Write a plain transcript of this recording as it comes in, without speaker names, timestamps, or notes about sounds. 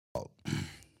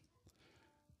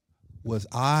Was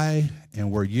I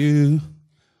and were you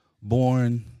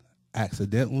born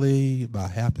accidentally by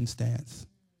happenstance?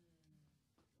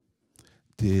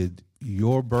 Did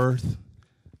your birth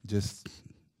just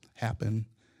happen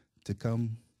to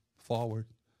come forward?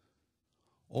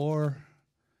 Or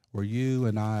were you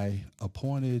and I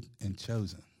appointed and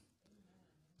chosen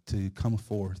to come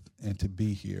forth and to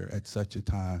be here at such a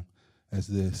time as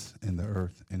this in the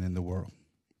earth and in the world?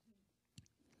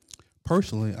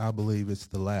 Personally, I believe it's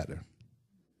the latter.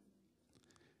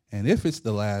 And if it's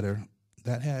the latter,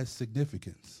 that has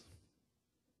significance.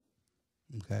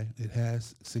 Okay? It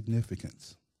has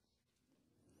significance.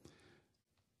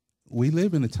 We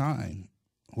live in a time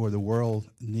where the world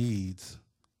needs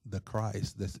the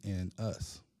Christ that's in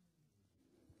us.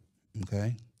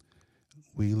 Okay?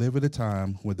 We live at a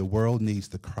time where the world needs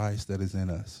the Christ that is in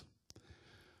us.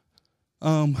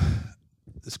 The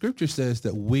scripture says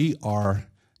that we are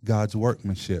God's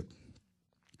workmanship.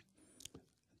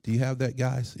 Do you have that,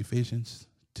 guys? Ephesians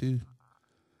 2.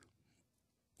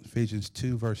 Ephesians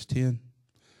 2, verse 10.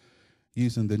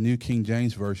 Using the New King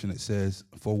James Version, it says,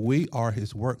 "For we are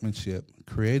his workmanship,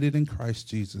 created in Christ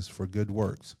Jesus for good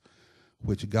works,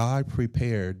 which God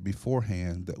prepared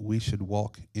beforehand that we should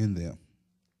walk in them."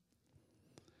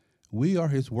 We are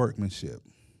his workmanship,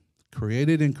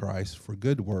 created in Christ for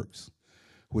good works,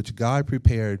 which God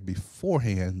prepared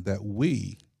beforehand that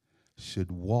we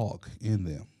should walk in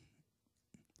them.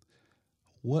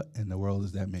 What in the world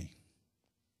does that mean?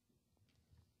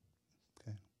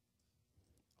 Okay.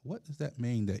 What does that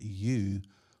mean that you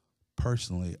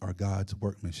personally are God's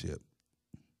workmanship?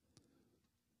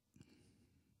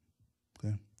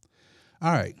 Okay.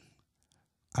 All right.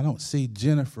 I don't see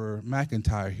Jennifer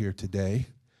McIntyre here today,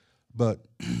 but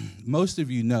most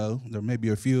of you know, there may be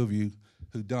a few of you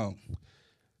who don't.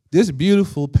 This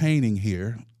beautiful painting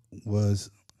here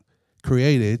was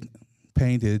painted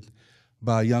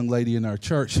by a young lady in our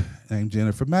church named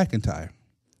Jennifer McIntyre.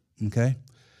 Okay?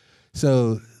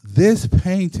 So this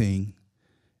painting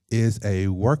is a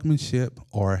workmanship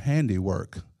or a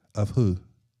handiwork of who?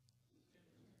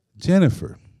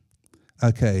 Jennifer.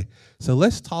 Okay, so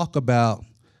let's talk about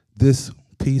this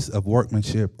piece of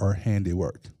workmanship or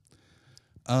handiwork.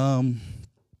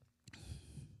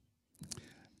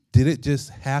 Did it just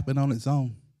happen on its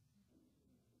own?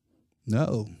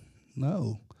 No.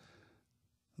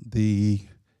 The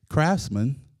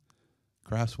craftswoman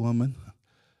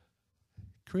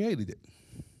created it.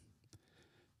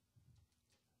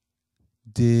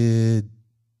 Did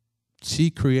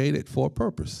she create it for a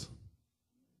purpose?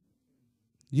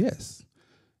 Yes,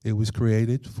 it was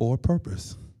created for a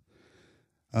purpose.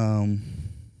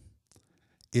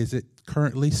 Is it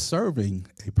currently serving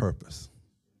a purpose?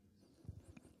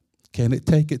 Can it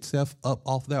take itself up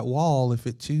off that wall if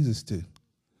it chooses to?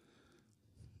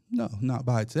 No, not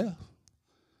by itself.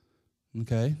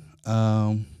 Okay?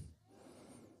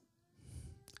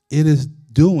 It is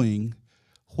doing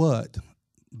what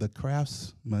the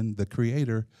craftsman, the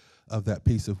creator of that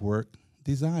piece of work,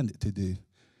 designed it to do.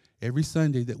 Every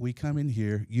Sunday that we come in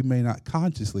here, you may not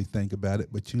consciously think about it,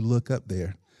 but you look up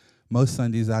there. Most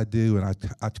Sundays I do, and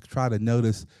I try to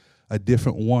notice a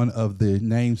different one of the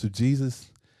names of Jesus.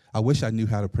 I wish I knew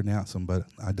how to pronounce them, but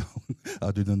I don't,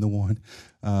 other than the one.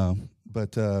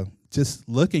 But just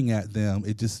looking at them,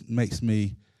 it just makes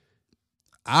me,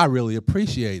 I really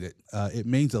appreciate it. It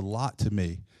means a lot to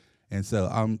me. And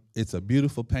so it's a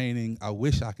beautiful painting. I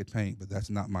wish I could paint, but that's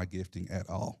not my gifting at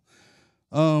all.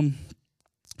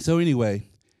 So anyway,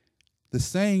 the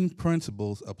same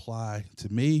principles apply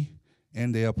to me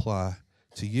and they apply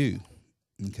to you,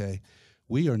 okay?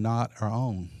 We are not our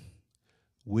own.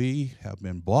 We have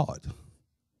been bought.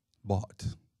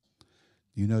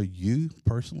 You know, you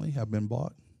personally have been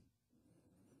bought.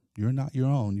 You're not your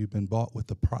own. You've been bought with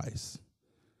a price.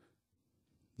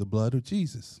 The blood of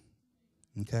Jesus.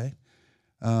 Okay?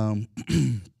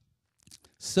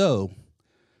 So,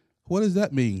 what does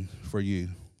that mean for you?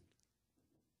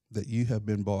 That you have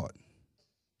been bought.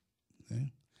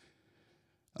 Okay?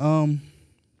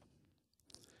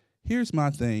 Here's my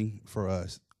thing for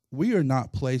us. We are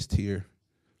not placed here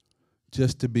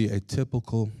just to be a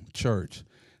typical church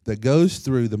that goes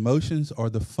through the motions or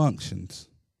the functions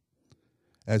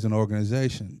as an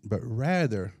organization, but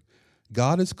rather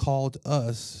God has called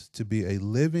us to be a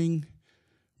living,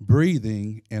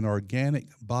 breathing, and organic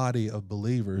body of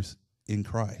believers in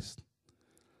Christ.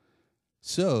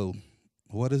 So,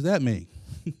 what does that mean?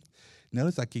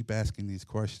 Notice I keep asking these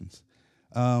questions.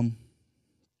 In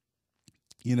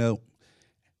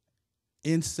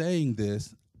saying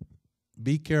this,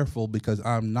 be careful because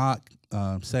I'm not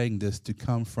saying this to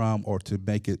come from or to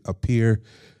make it appear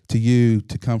to you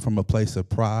to come from a place of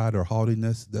pride or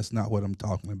haughtiness. That's not what I'm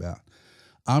talking about.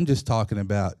 I'm just talking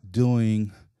about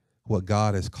doing what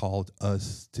God has called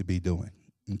us to be doing,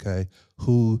 okay?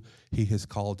 Who he has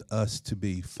called us to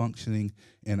be, functioning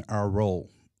in our role,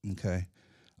 okay?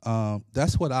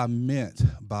 That's what I meant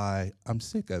by I'm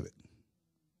sick of it.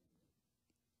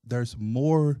 There's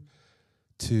more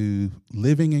to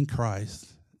living in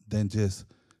Christ than just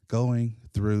going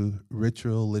through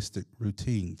ritualistic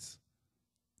routines,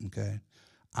 okay?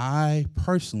 I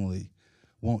personally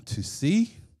want to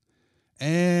see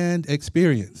and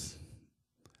experience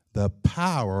the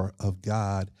power of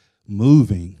God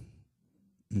moving,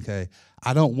 okay?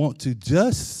 I don't want to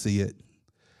just see it.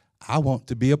 I want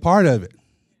to be a part of it,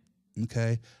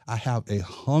 okay? I have a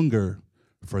hunger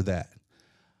for that.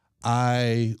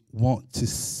 I want to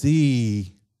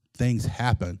see things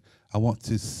happen. I want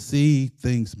to see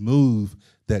things move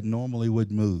that normally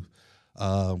would move.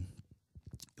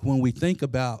 When we think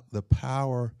about the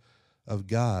power of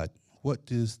God, what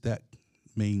does that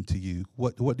mean to you?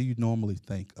 What do you normally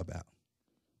think about?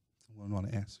 Someone want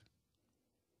to answer?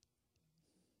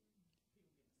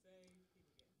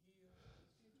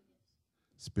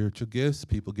 Spiritual gifts,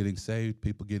 people getting saved,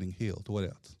 people getting healed. What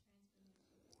else?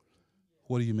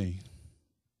 What do you mean?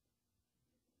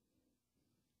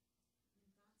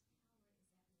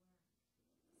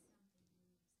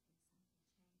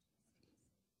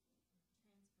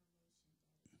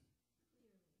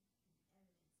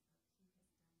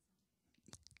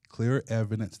 Clear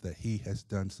evidence that he has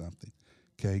done something.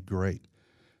 Okay, great.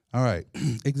 All right,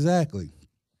 exactly.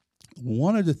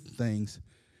 One of the things,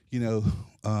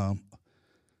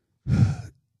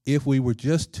 if we were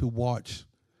just to watch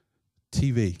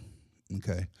TV,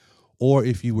 okay, or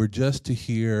if you were just to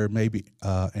hear maybe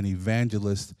an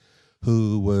evangelist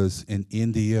who was in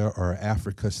India or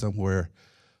Africa somewhere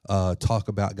talk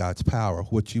about God's power,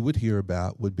 what you would hear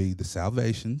about would be the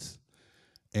salvations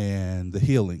and the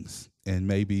healings, and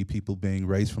maybe people being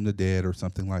raised from the dead or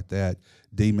something like that,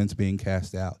 demons being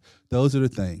cast out. Those are the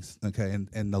things, okay?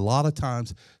 And a lot of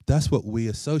times, that's what we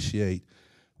associate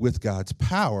with God's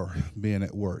power being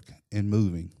at work and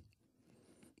moving.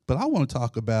 But I want to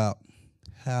talk about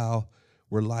how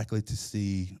we're likely to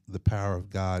see the power of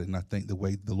God, and I think the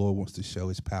way the Lord wants to show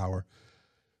his power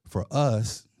for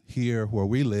us here where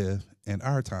we live in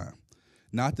our time.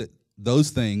 Not that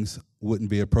those things wouldn't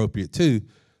be appropriate too,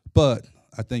 but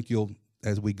I think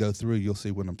as we go through, you'll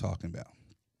see what I'm talking about.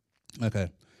 Okay,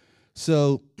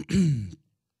 so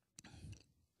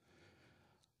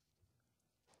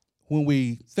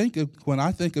when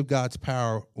I think of God's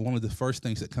power, one of the first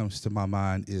things that comes to my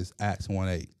mind is Acts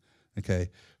 1:8, okay,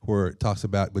 where it talks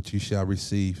about, but you shall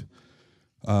receive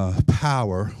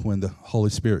power when the Holy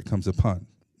Spirit comes upon.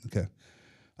 Okay,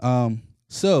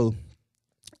 so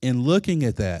in looking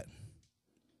at that,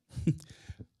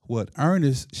 what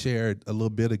Ernest shared a little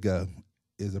bit ago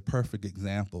is a perfect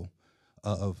example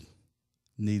of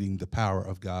needing the power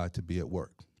of God to be at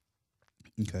work.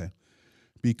 Okay,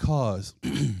 because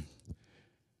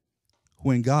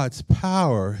when God's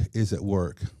power is at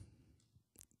work,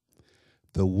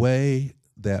 the way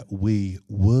that we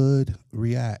would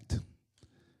react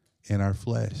in our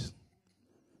flesh,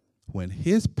 when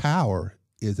his power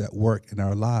is at work in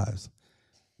our lives,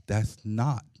 that's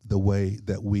not the way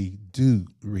that we do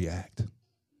react.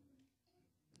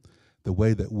 The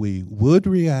way that we would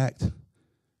react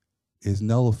is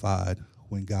nullified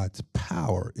when God's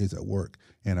power is at work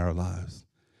in our lives.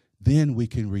 Then we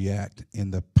can react in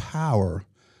the power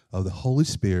of the Holy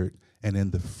Spirit and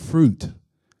in the fruit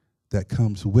that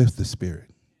comes with the Spirit.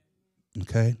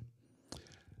 Okay?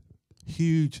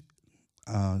 Huge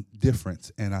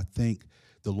difference, and I think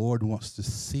the Lord wants to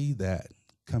see that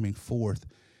coming forth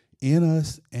in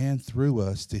us and through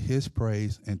us to his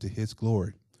praise and to his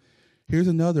glory. Here's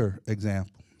another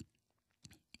example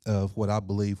of what I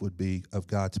believe would be of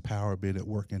God's power being at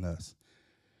work in us.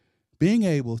 Being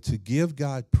able to give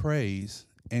God praise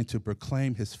and to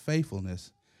proclaim his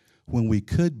faithfulness when we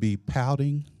could be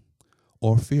pouting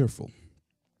or fearful.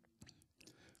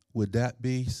 Would that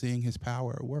be seeing his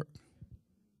power at work?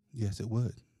 Yes, it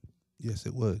would. Yes,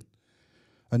 it would.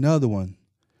 Another one,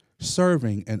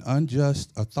 serving an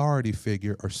unjust authority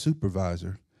figure or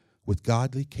supervisor with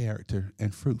godly character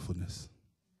and fruitfulness.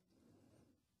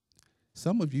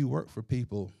 Some of you work for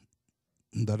people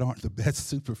that aren't the best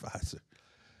supervisor,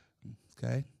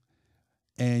 okay?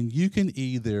 And you can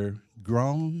either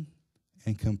groan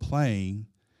and complain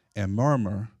and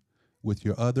murmur with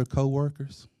your other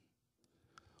coworkers,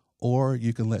 or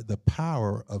you can let the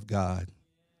power of God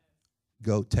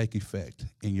go take effect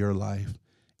in your life,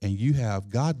 and you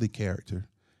have godly character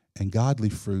and godly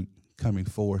fruit coming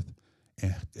forth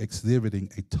and exhibiting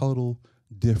a total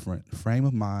different frame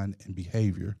of mind and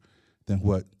behavior than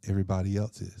what everybody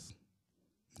else is.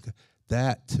 Okay?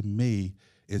 That, to me,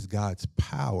 is God's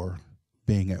power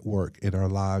being at work in our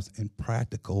lives in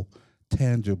practical,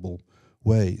 tangible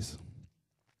ways.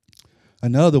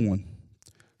 Another one,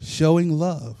 showing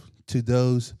love to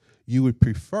those you would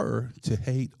prefer to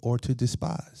hate or to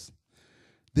despise.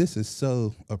 This is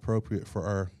so appropriate for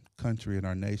our country and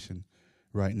our nation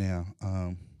right now.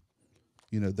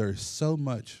 There's so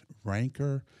much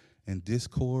rancor and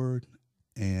discord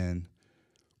and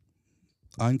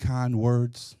unkind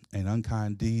words and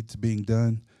unkind deeds being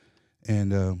done.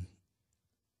 And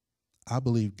I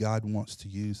believe God wants to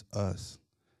use us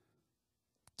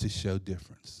to show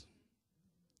difference,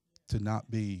 to not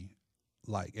be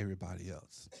like everybody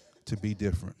else, to be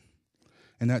different.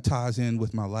 And that ties in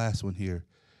with my last one here,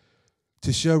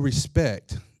 to show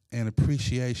respect and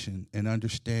appreciation and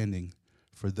understanding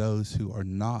for those who are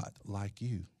not like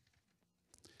you.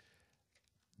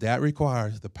 That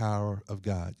requires the power of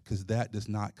God, because that does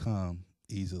not come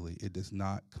easily. It does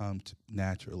not come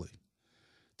naturally.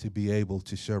 To be able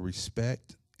to show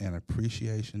respect and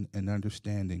appreciation and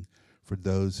understanding for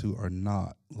those who are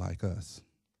not like us.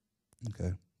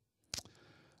 Okay.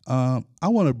 I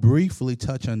want to briefly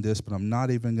touch on this, but I'm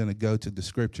not even going to go to the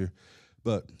scripture.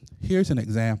 But here's an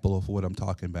example of what I'm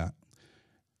talking about.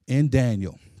 In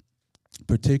Daniel,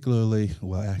 particularly,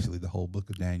 well, actually the whole book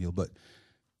of Daniel, but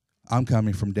I'm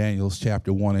coming from Daniel's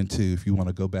chapter 1 and 2 if you want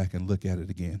to go back and look at it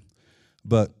again.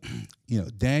 But,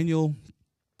 Daniel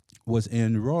was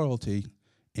in royalty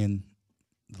in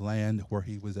the land where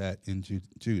he was at in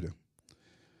Judah.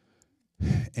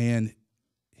 And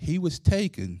he was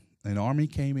taken. An army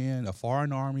came in, a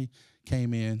foreign army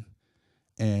came in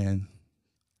and,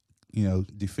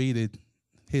 defeated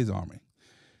his army.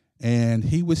 And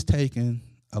he was taken,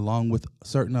 along with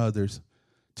certain others,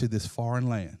 to this foreign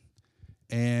land.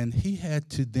 And he had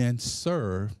to then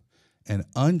serve an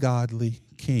ungodly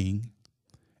king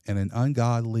and an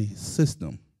ungodly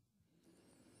system.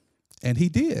 And he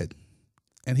did.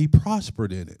 And he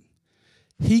prospered in it.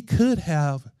 He could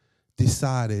have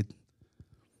decided,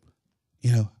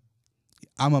 I'm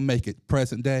going to make it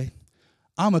present day.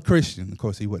 I'm a Christian. Of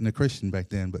course, he wasn't a Christian back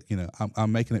then, but,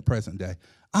 I'm making it present day.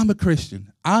 I'm a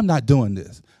Christian. I'm not doing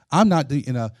this. I'm not doing,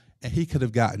 and he could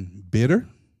have gotten bitter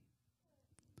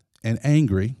and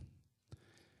angry,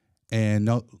 and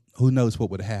who knows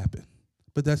what would have happened.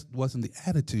 But that wasn't the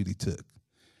attitude he took.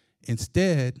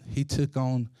 Instead, he took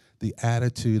on the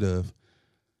attitude of,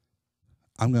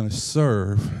 I'm going to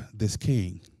serve this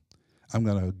king. I'm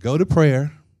going to go to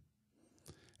prayer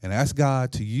and ask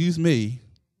God to use me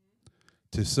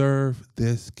to serve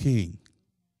this king.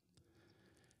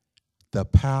 The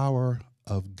power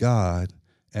of God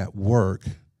at work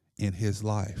in his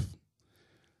life.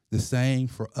 The same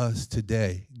for us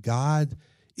today. God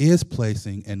is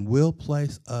placing and will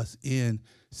place us in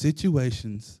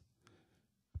situations,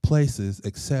 places,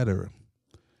 etc.,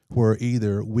 where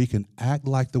either we can act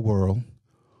like the world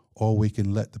or we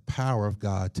can let the power of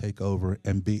God take over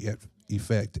and be at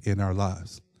effect in our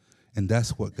lives. And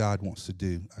that's what God wants to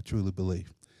do, I truly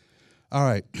believe. All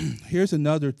right, here's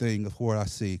another thing of what I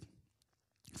see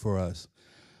for us.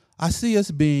 I see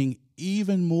us being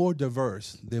even more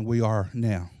diverse than we are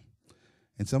now.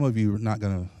 And some of you are not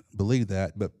going to believe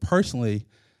that, but personally,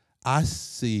 I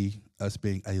see us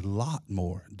being a lot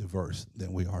more diverse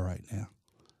than we are right now.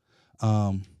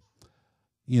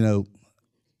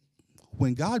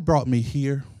 When God brought me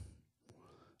here,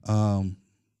 the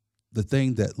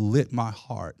thing that lit my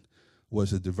heart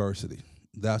was the diversity.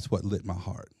 That's what lit my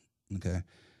heart, okay?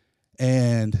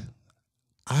 And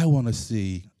I want to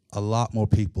see a lot more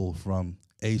people from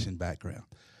Asian background.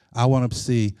 I want to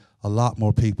see a lot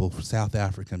more people from South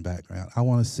African background. I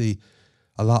want to see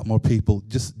a lot more people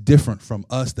just different from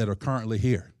us that are currently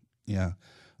here. Yeah.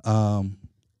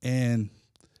 And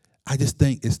I just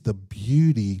think it's the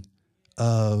beauty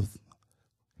of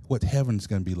what heaven's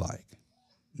going to be like,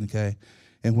 okay?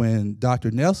 And when Dr.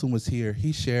 Nelson was here,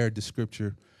 he shared the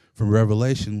scripture from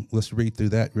Revelation. Let's read through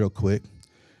that real quick.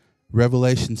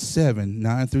 Revelation 7,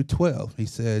 9 through 12. He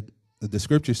said, the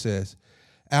scripture says,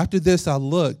 after this I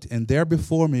looked, and there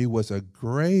before me was a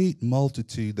great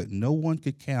multitude that no one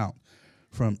could count,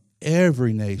 from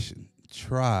every nation,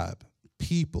 tribe,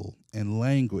 people, and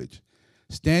language,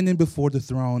 standing before the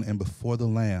throne and before the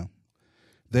Lamb.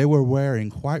 They were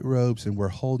wearing white robes and were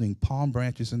holding palm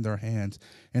branches in their hands,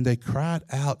 and they cried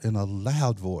out in a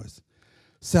loud voice,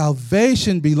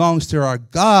 salvation belongs to our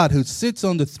God who sits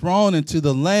on the throne and to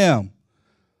the Lamb.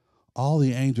 All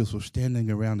the angels were standing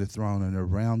around the throne and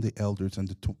around the elders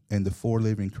and the four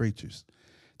living creatures.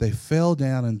 They fell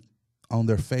down on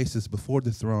their faces before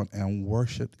the throne and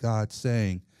worshiped God,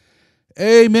 saying,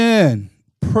 Amen.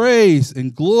 Praise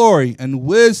and glory and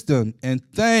wisdom and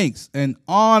thanks and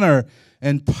honor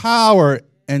and power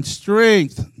and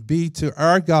strength be to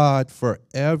our God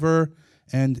forever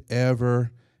and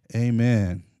ever.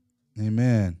 Amen.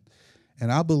 Amen.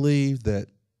 And I believe that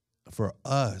for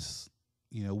us,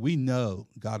 we know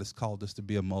God has called us to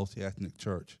be a multi-ethnic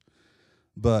church.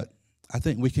 But I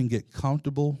think we can get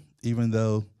comfortable, even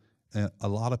though a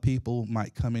lot of people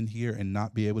might come in here and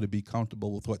not be able to be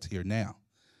comfortable with what's here now.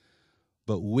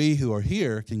 But we who are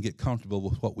here can get comfortable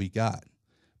with what we got.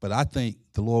 But I think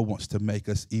the Lord wants to make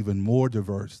us even more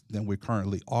diverse than we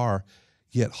currently are,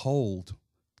 yet hold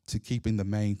to keeping the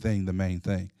main thing the main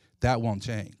thing. That won't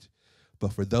change.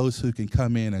 But for those who can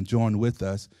come in and join with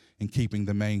us in keeping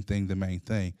the main thing the main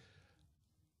thing,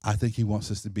 I think he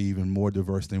wants us to be even more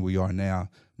diverse than we are now,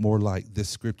 more like this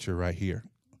scripture right here,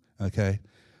 okay?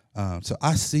 So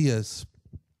I see us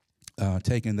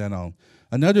taking that on.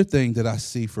 Another thing that I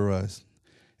see for us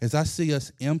is I see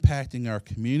us impacting our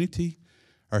community,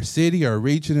 our city, our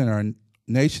region, and our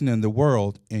nation and the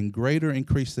world in greater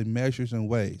increasing measures and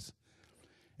ways.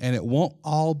 And it won't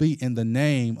all be in the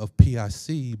name of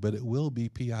PIC, but it will be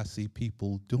PIC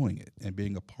people doing it and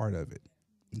being a part of it,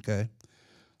 okay?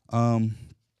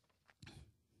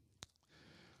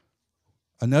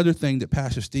 Another thing that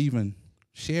Pastor Stephen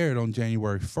shared on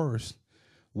January 1st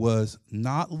was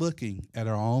not looking at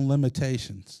our own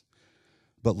limitations,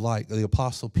 but like the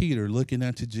Apostle Peter, looking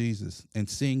unto Jesus and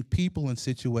seeing people and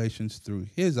situations through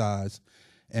his eyes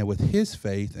and with his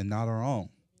faith and not our own.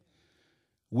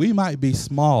 We might be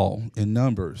small in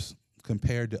numbers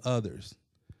compared to others,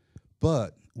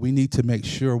 but we need to make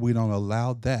sure we don't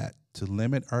allow that to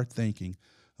limit our thinking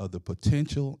of the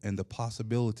potential and the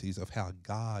possibilities of how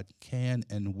God can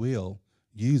and will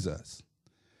use us.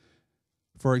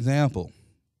 For example,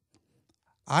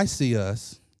 I see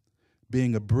us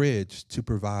being a bridge to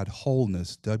provide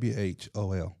wholeness,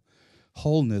 WHOL,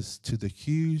 wholeness to the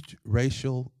huge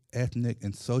racial, ethnic,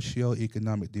 and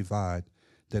socioeconomic divide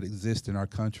that exists in our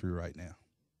country right now.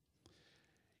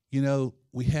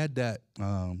 We had that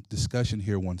discussion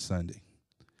here one Sunday.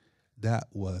 That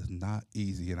was not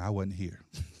easy, and I wasn't here.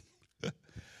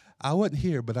 I wasn't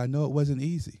here, but I know it wasn't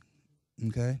easy,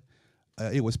 okay?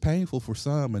 It was painful for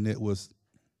some, and it was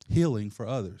healing for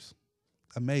others.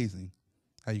 Amazing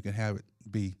how you can have it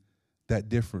be that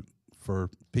different for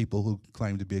people who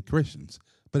claim to be Christians.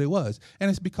 But it was. And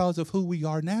it's because of who we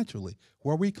are naturally,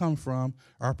 where we come from,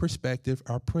 our perspective,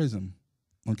 our prism,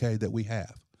 okay, that we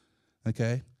have,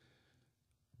 okay?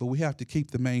 But we have to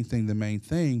keep the main thing the main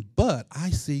thing. But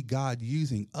I see God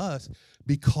using us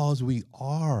because we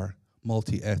are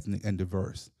multi-ethnic and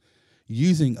diverse,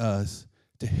 using us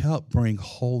to help bring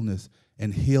wholeness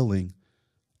and healing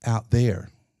out there,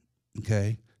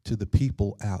 okay, to the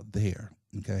people out there,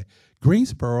 okay?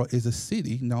 Greensboro is a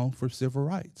city known for civil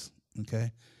rights,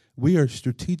 okay? We are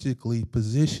strategically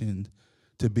positioned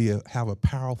to have a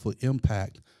powerful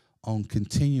impact on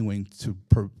continuing to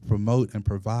promote and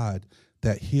provide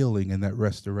that healing and that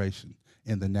restoration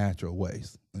in the natural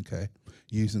ways, okay,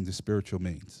 using the spiritual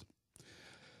means.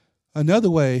 Another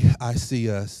way I see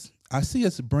us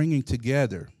bringing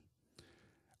together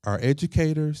our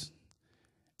educators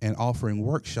and offering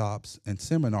workshops and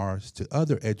seminars to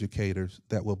other educators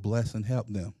that will bless and help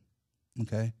them,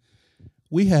 okay?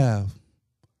 We have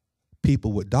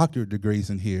people with doctorate degrees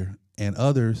in here and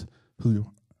others who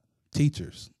are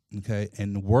teachers, okay,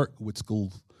 and work with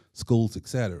schools,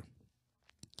 etc.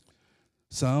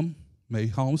 Some may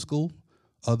homeschool,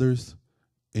 others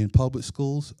in public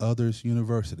schools, others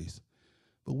universities.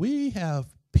 But we have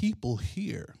people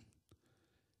here.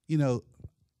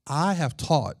 I have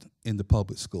taught in the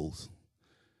public schools,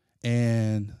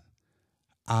 and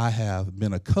I have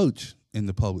been a coach in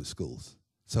the public schools.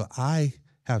 So I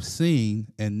have seen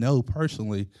and know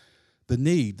personally the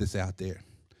need that's out there.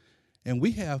 And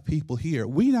we have people here.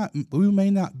 We may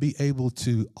not be able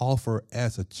to offer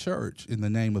as a church in the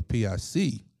name of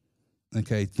PIC,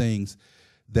 okay, things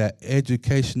that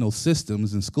educational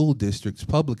systems and school districts,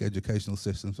 public educational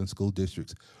systems and school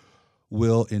districts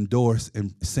will endorse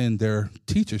and send their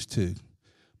teachers to.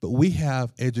 But we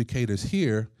have educators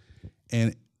here,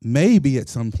 and maybe at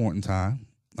some point in time,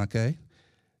 okay,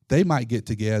 they might get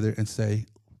together and say,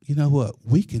 you know what,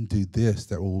 we can do this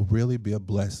that will really be a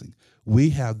blessing. We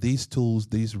have these tools,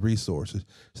 these resources,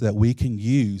 so that we can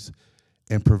use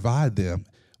and provide them.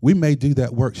 We may do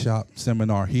that workshop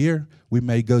seminar here. We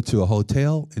may go to a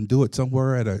hotel and do it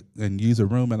somewhere and use a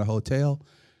room in a hotel.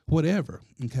 whatever,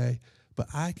 okay? But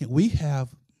we have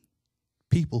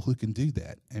people who can do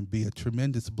that and be a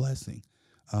tremendous blessing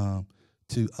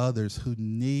to others who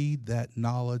need that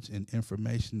knowledge and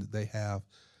information that they have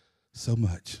so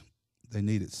much. They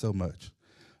need it so much.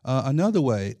 Another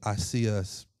way I see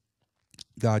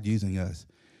God using us,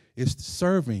 is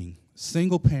serving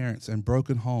single parents and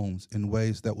broken homes in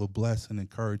ways that will bless and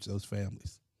encourage those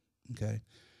families, okay?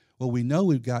 Well, we know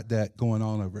we've got that going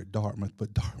on over at Dartmouth, but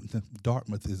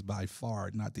Dartmouth is by far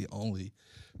not the only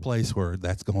place where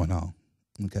that's going on,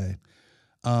 okay?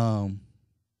 And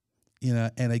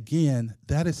again,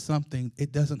 that is something,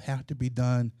 it doesn't have to be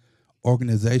done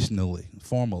organizationally,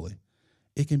 formally.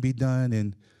 It can be done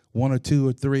in one or two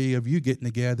or three of you getting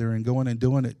together and going and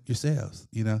doing it yourselves,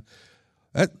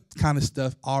 That kind of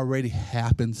stuff already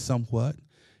happens somewhat.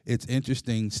 It's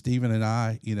interesting, Stephen and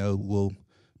I, will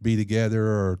be together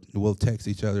or we'll text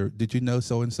each other, did you know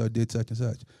so-and-so did such and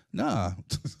such? Nah.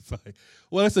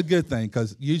 Well, it's a good thing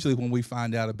because usually when we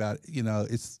find out about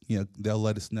it, they'll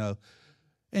let us know.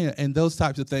 And those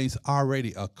types of things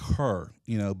already occur,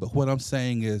 but what I'm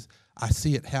saying is I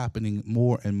see it happening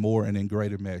more and more and in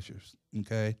greater measures,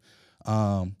 okay?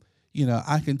 I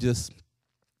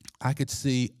could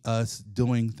see us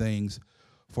doing things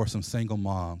for some single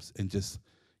moms and just,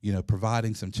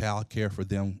 providing some child care for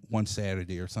them one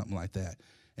Saturday or something like that,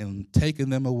 and taking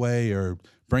them away or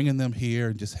bringing them here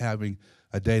and just having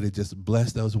a day to just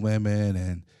bless those women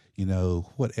and,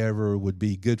 whatever would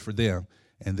be good for them.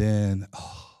 And then,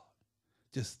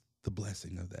 just the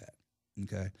blessing of that,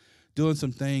 okay? Doing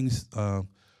some things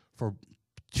for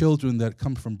children that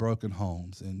come from broken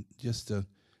homes and just to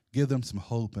give them some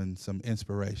hope and some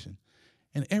inspiration.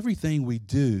 And everything we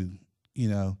do,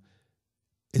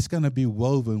 it's going to be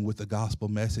woven with the gospel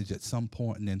message at some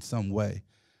point and in some way.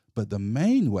 But the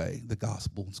main way the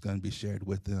gospel is going to be shared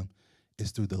with them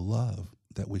is through the love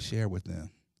that we share with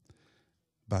them.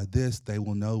 By this, they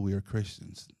will know we are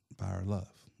Christians, by our love.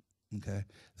 Okay?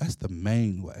 That's the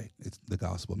main way the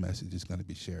gospel message is going to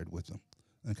be shared with them.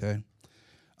 Okay?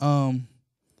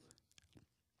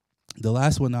 The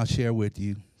last one I'll share with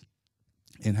you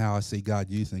and how I see God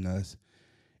using us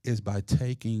is by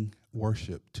taking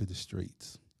worship to the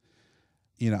streets.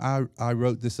 I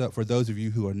wrote this up for those of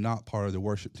you who are not part of the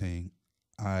worship team.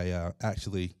 I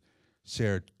actually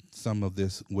shared some of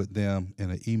this with them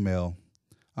in an email,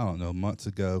 months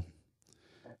ago.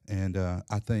 And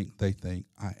I think they think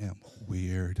I am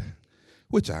weird,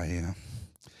 which I am.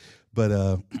 But,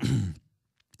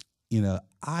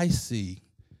 I see,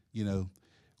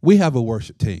 we have a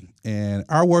worship team. And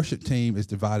our worship team is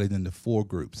divided into 4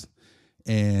 groups.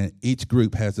 And each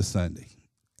group has a Sunday.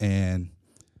 And,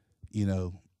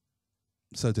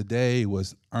 so today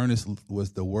Ernest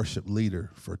was the worship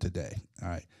leader for today. All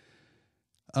right.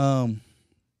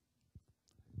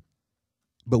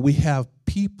 But we have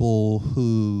people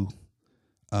who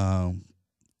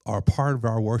are part of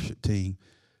our worship team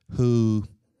who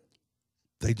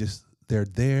they're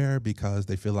there because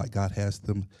they feel like God has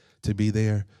them to be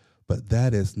there, but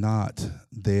that is not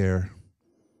their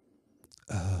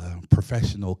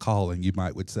professional calling, you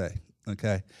would say,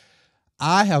 okay?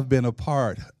 I have been a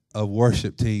part of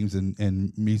worship teams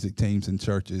and music teams in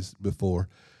churches before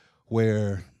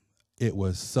where it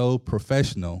was so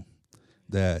professional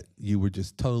that you were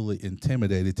just totally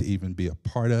intimidated to even be a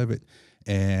part of it.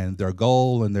 And their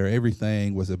goal and their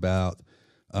everything was about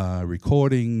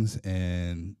recordings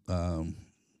and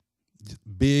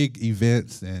big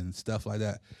events and stuff like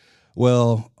that.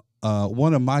 Well,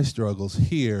 one of my struggles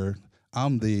here,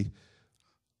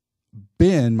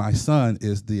 Ben, my son,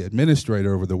 is the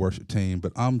administrator over the worship team,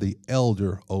 but I'm the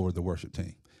elder over the worship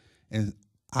team. And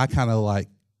I kind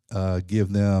of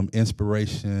give them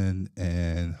inspiration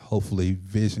and hopefully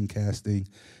vision casting.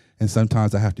 And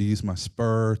sometimes I have to use my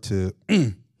spur to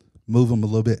move them a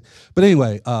little bit. But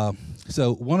anyway,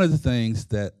 so one of the things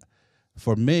that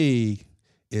for me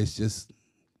is just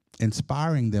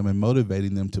inspiring them and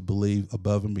motivating them to believe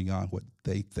above and beyond what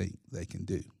they think they can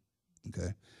do,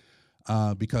 okay?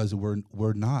 Because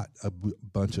we're not a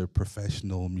bunch of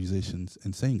professional musicians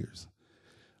and singers.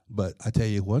 But I tell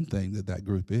you one thing that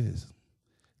group is,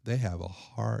 they have a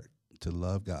heart to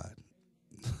love God.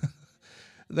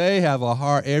 They have a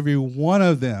heart. Every one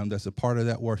of them that's a part of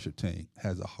that worship team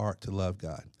has a heart to love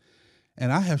God.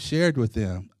 And I have shared with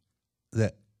them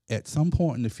that at some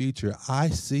point in the future, I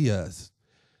see us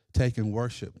taking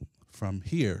worship from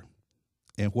here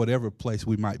and whatever place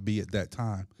we might be at that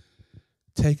time,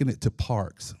 taking it to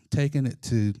parks, taking it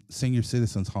to senior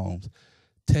citizens' homes,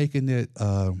 taking it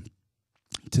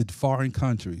to foreign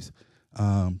countries,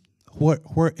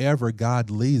 wherever God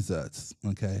leads us,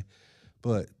 okay?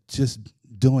 but just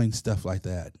doing stuff like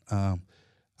that. I'm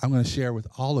going to share with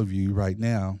all of you right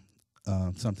now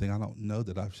something I don't know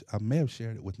that I may have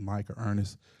shared it with Mike or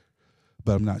Ernest,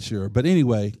 but I'm not sure. But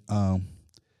anyway, a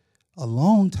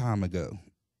long time ago,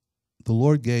 the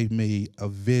Lord gave me a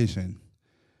vision.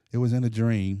 It was in a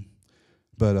dream,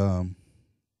 but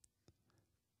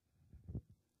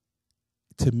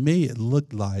to me, it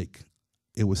looked like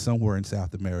it was somewhere in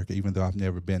South America, even though I've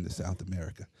never been to South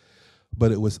America.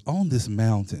 But it was on this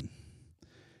mountain,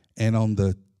 and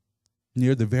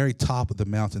near the very top of the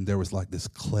mountain, there was like this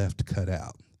cleft cut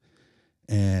out.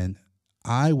 And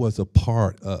I was a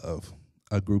part of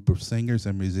a group of singers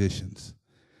and musicians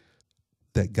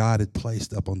that God had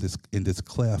placed up in this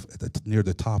cleft near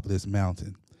the top of this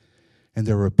mountain. And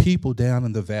there were people down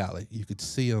in the valley. You could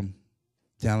see them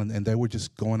down, and they were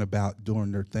just going about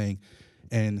doing their thing.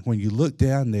 And when you look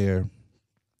down there,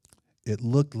 it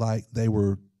looked like they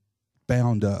were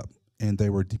bound up and they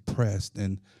were depressed,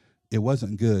 and it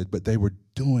wasn't good, but they were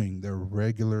doing their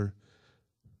regular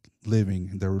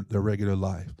living, their regular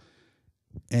life.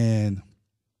 And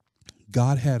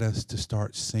God had us to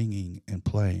start singing and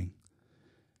playing.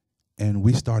 And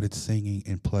we started singing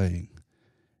and playing.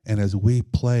 And as we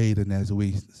played and as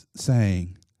we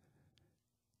sang,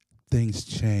 things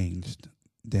changed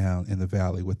down in the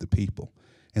valley with the people.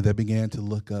 And they began to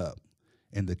look up,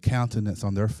 and the countenance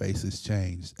on their faces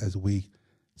changed as we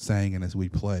sang and as we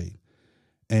played.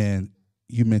 And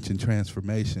you mentioned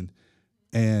transformation.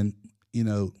 And, you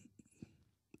know,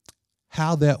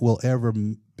 how that will ever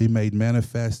be made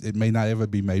manifest, it may not ever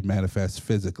be made manifest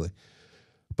physically.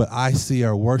 But I see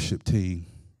our worship team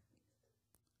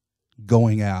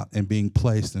going out and being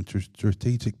placed in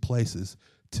strategic places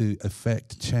to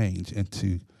affect change and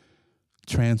to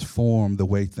transform the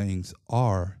way things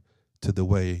are to the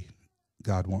way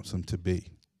God wants them to be.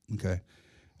 Okay.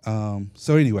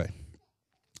 So anyway,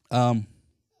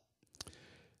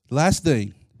 last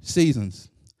thing, seasons.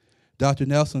 Dr.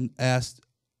 Nelson asked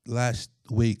last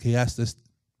week, he asked us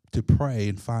to pray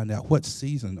and find out what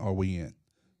season are we in.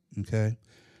 Okay.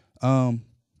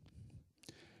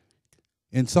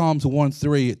 In Psalms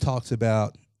 1:3, it talks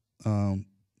about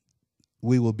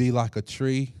we will be like a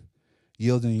tree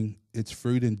yielding its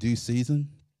fruit in due season.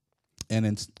 And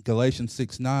in Galatians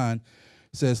 6:9, it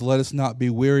says, let us not be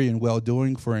weary in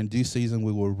well-doing, for in due season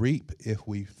we will reap if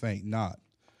we faint not.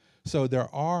 So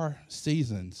there are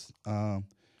seasons.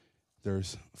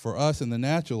 There's, for us in the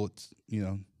natural, it's,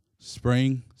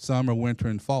 spring, summer, winter,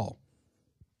 and fall.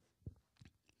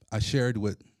 I shared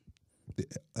with the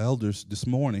elders this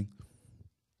morning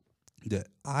that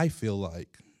I feel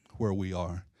like where we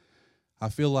are, I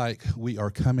feel like we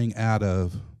are coming out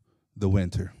of the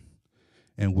winter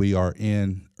and we are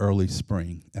in early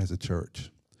spring as a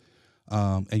church.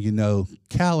 And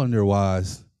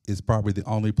calendar-wise is probably the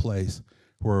only place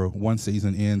where one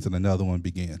season ends and another one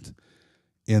begins.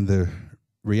 In the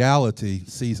reality,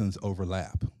 seasons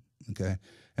overlap, okay?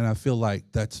 And I feel like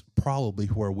that's probably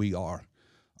where we are.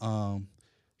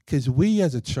 Because we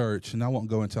as a church, and I won't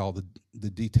go into all the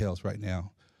details right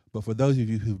now, but for those of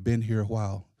you who've been here a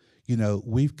while,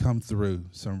 we've come through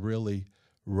some really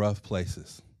rough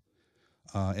places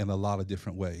in a lot of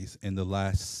different ways in the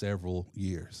last several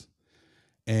years.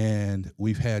 And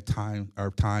we've had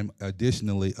our time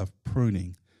additionally of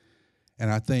pruning. And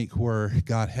I think where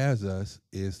God has us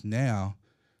is now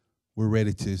we're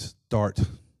ready to start,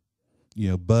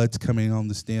 buds coming on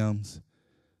the stems,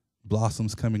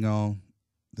 blossoms coming on.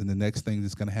 Then the next thing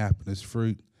that's going to happen is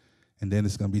fruit. And then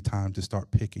it's going to be time to start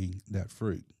picking that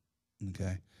fruit,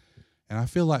 okay? And I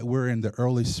feel like we're in the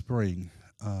early spring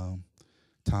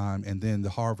time, and then the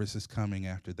harvest is coming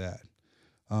after that.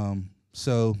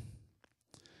 So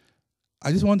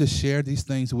I just wanted to share these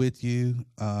things with you,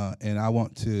 and I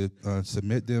want to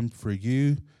submit them for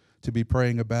you to be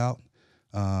praying about.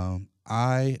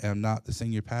 I am not the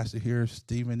senior pastor here.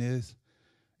 Stephen is,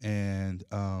 and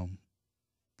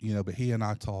but he and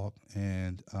I talk,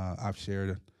 and I've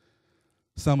shared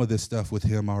some of this stuff with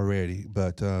him already.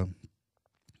 But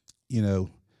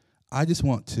I just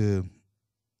want to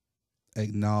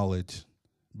acknowledge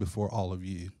before all of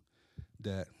you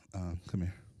that come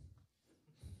here.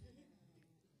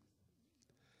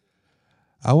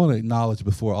 I want to acknowledge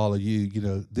before all of you,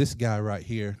 this guy right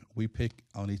here, we pick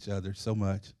on each other so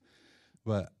much,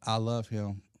 but I love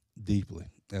him deeply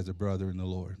as a brother in the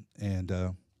Lord. And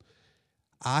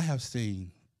I have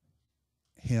seen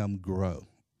him grow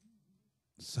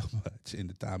so much in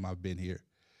the time I've been here.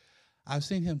 I've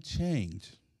seen him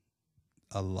change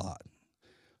a lot.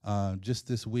 Just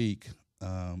this week,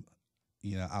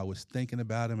 I was thinking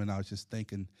about him, and I was just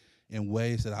thinking in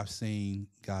ways that I've seen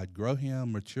God grow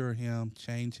him, mature him,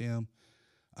 change him.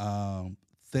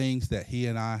 Things that he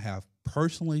and I have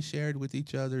personally shared with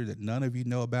each other that none of you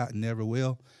know about and never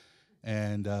will.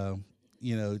 And,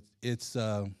 you know,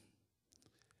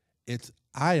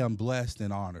 I am blessed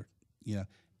and honored. You know,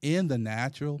 in the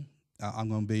natural,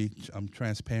 I'm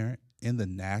transparent. In the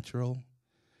natural,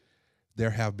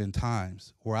 there have been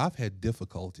times where I've had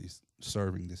difficulties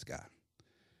serving this guy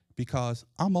because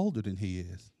I'm older than he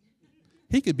is.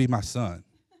 He could be my son.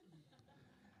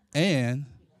 And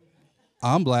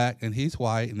I'm black and he's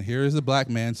white, and here is a black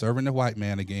man serving the white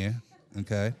man again,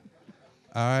 okay?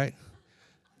 All right?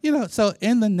 You know, so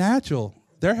in the natural,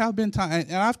 there have been times,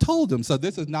 and I've told him, so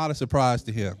this is not a surprise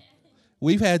to him.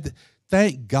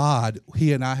 Thank God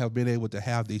he and I have been able to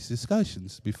have these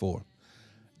discussions before.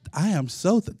 I am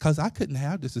because I couldn't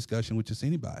have this discussion with just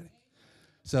anybody.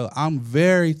 So I'm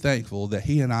very thankful that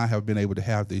he and I have been able to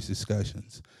have these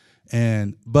discussions.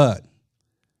 But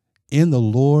in the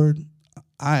Lord,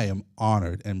 I am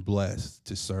honored and blessed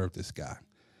to serve this guy.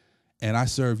 And I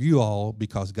serve you all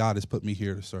because God has put me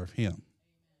here to serve him.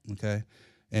 Okay?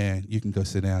 And you can go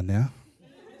sit down now.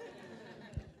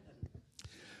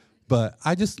 But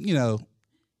I just, you know,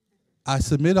 I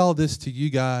submit all this to you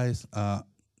guys,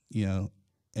 you know,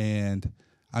 and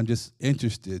I'm just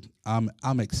interested.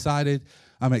 I'm excited.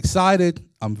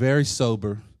 I'm very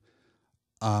sober.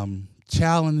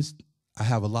 Challenged. I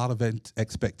have a lot of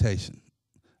expectation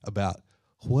about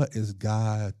what is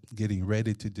God getting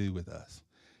ready to do with us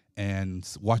and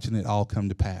watching it all come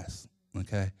to pass,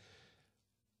 okay?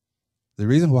 The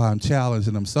reason why I'm challenged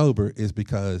and I'm sober is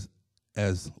because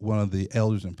as one of the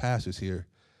elders and pastors here,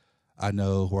 I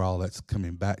know where all that's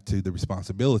coming back to, the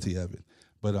responsibility of it.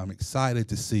 But I'm excited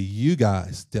to see you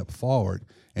guys step forward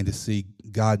and to see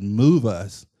God move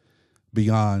us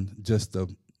beyond just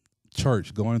the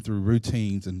church, going through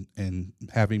routines and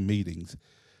having meetings,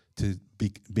 to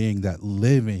being that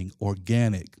living,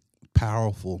 organic,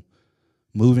 powerful,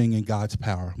 moving in God's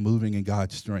power, moving in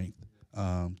God's strength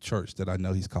church that I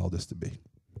know he's called us to be.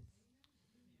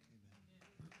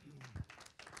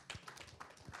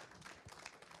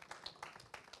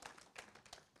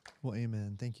 Well,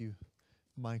 amen. Thank you,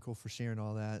 Michael, for sharing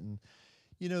all that. And,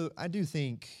 you know, I do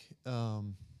think the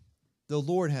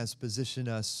Lord has positioned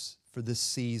us for this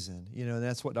season. You know, and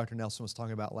that's what Dr. Nelson was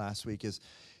talking about last week, is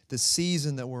the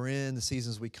season that we're in, the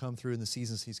seasons we come through, and the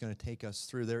seasons he's going to take us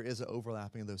through. There is an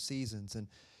overlapping of those seasons. And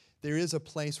there is a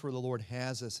place where the Lord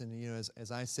has us. And, you know,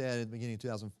 as I said at the beginning of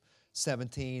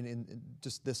 2017, and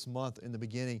just this month in the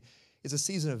beginning, is a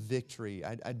season of victory,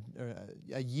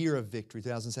 a year of victory,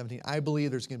 2017. I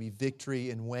believe there's going to be victory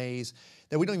in ways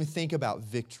that we don't even think about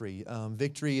victory.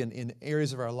 Victory in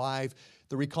areas of our life,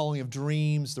 the recalling of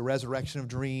dreams, the resurrection of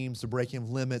dreams, the breaking of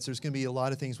limits. There's going to be a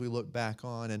lot of things we look back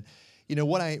on. And, you know,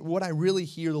 what I really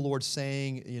hear the Lord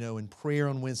saying, you know, in prayer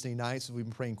on Wednesday nights, as we've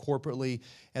been praying corporately,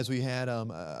 as we had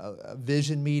a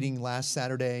vision meeting last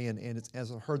Saturday, and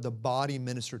as I heard the body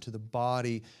minister to the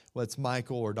body, whether it's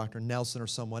Michael or Dr. Nelson or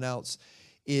someone else,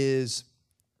 is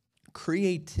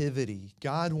creativity.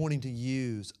 God wanting to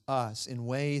use us in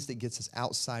ways that gets us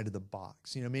outside of the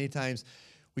box. You know, many times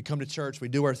we come to church, we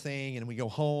do our thing, and we go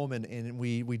home, and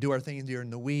we do our thing during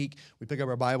the week. We pick up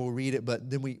our Bible, we read it, but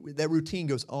then that routine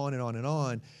goes on and on and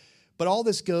on. But all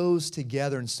this goes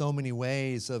together in so many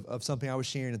ways of something I was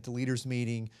sharing at the leaders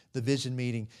meeting, the vision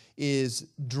meeting, is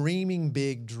dreaming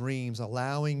big dreams,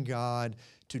 allowing God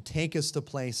to take us to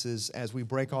places as we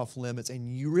break off limits,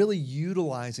 and really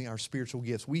utilizing our spiritual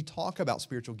gifts. We talk about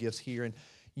spiritual gifts here and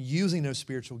using those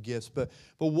spiritual gifts, but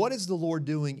what is the Lord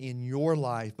doing in your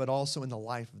life, but also in the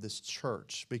life of this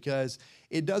church? Because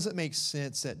it doesn't make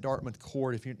sense at Dartmouth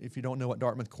Court, if you don't know what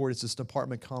Dartmouth Court is, this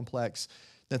apartment complex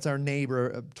that's our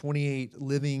neighbor, 28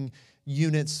 living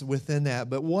units within that.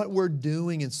 But what we're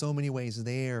doing in so many ways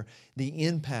there, the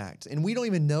impact, and we don't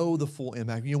even know the full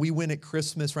impact. You know, we went at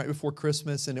Christmas, right before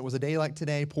Christmas, and it was a day like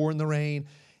today, pouring the rain,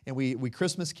 and we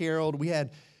Christmas caroled. We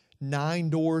had 9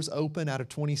 doors open out of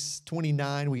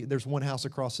 29. There's one house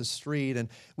across the street, and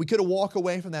we could have walked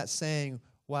away from that saying,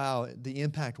 wow, the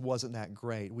impact wasn't that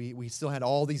great. We still had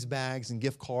all these bags and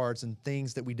gift cards and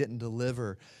things that we didn't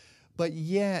deliver. But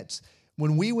yet,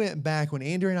 when we went back, when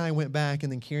Andrew and I went back,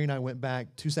 and then Carrie and I went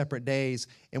back 2 separate days,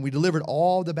 and we delivered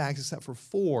all the bags except for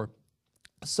 4,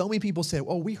 so many people said,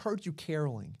 oh, we heard you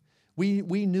caroling. We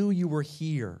knew you were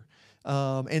here.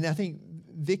 And I think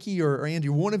Vicki or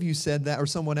Andrew, one of you said that, or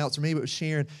someone else, or maybe it was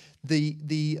Sharon,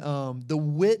 the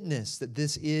witness that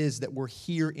this is, that we're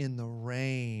here in the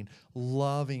rain,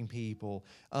 loving people.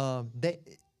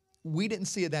 We didn't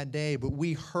see it that day, but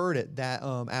we heard it that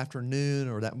afternoon,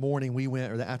 or that morning we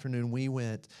went, or that afternoon we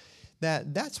went.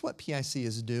 that's what PIC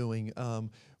is doing.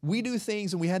 We do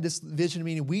things, and we had this vision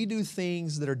meeting, we do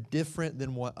things that are different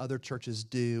than what other churches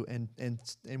do, and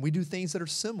we do things that are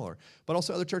similar, but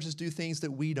also other churches do things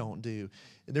that we don't do.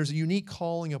 There's a unique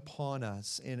calling upon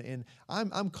us, and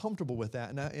I'm comfortable with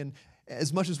that, and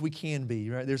as much as we can be,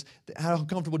 right? How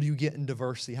comfortable do you get in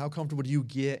diversity? How comfortable do you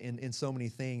get in so many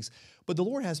things? But the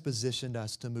Lord has positioned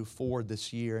us to move forward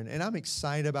this year, and I'm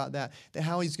excited about that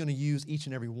how He's going to use each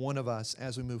and every one of us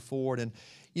as we move forward. And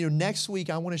next week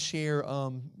I want to share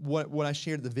what I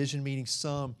shared at the vision meeting.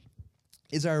 Some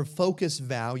is our focus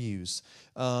values.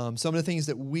 Some of the things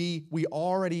that we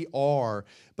already are,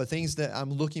 but things that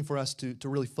I'm looking for us to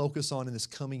really focus on in this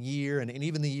coming year and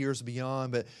even the years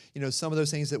beyond. But, some of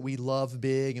those things that we love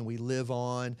big and we live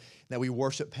on, that we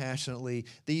worship passionately,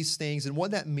 these things, and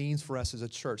what that means for us as a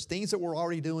church. Things that we're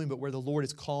already doing, but where the Lord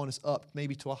is calling us up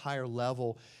maybe to a higher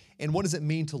level. And what does it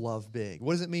mean to love big?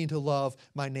 What does it mean to love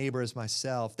my neighbor as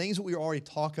myself? Things that we already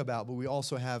talk about, but we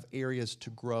also have areas to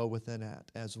grow within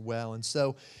that as well. And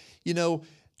so,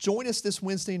 join us this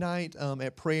Wednesday night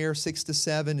at prayer. 6 to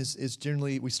 7 is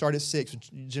generally, we start at 6,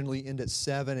 generally end at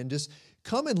 7. And just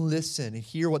come and listen and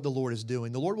hear what the Lord is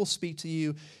doing. The Lord will speak to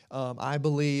you, I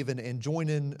believe, and join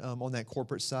in on that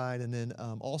corporate side. And then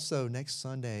also next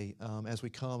Sunday, as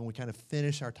we come and we kind of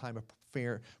finish our time of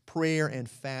prayer and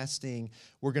fasting,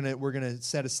 we're gonna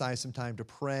set aside some time to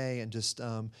pray and just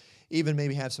even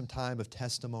maybe have some time of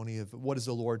testimony of what has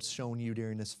the Lord shown you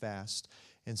during this fast.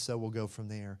 And so we'll go from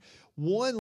there. One